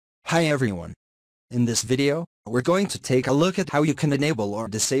Hi everyone. In this video, we're going to take a look at how you can enable or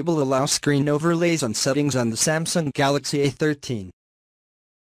disable allow screen overlays on settings on the Samsung Galaxy A13.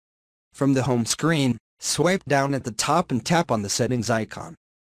 From the home screen, swipe down at the top and tap on the settings icon.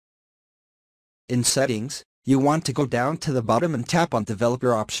 In settings, you want to go down to the bottom and tap on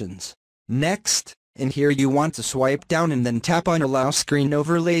developer options. Next, in here you want to swipe down and then tap on allow screen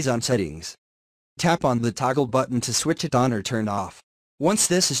overlays on settings. Tap on the toggle button to switch it on or turn off. Once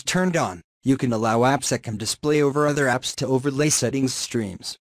this is turned on, you can allow apps that can display over other apps to overlay settings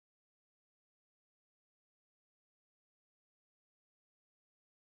streams.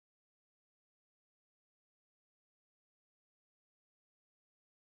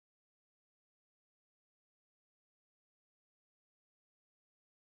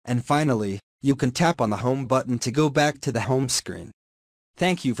 And finally, you can tap on the home button to go back to the home screen.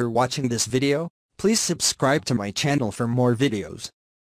 Thank you for watching this video. Please subscribe to my channel for more videos.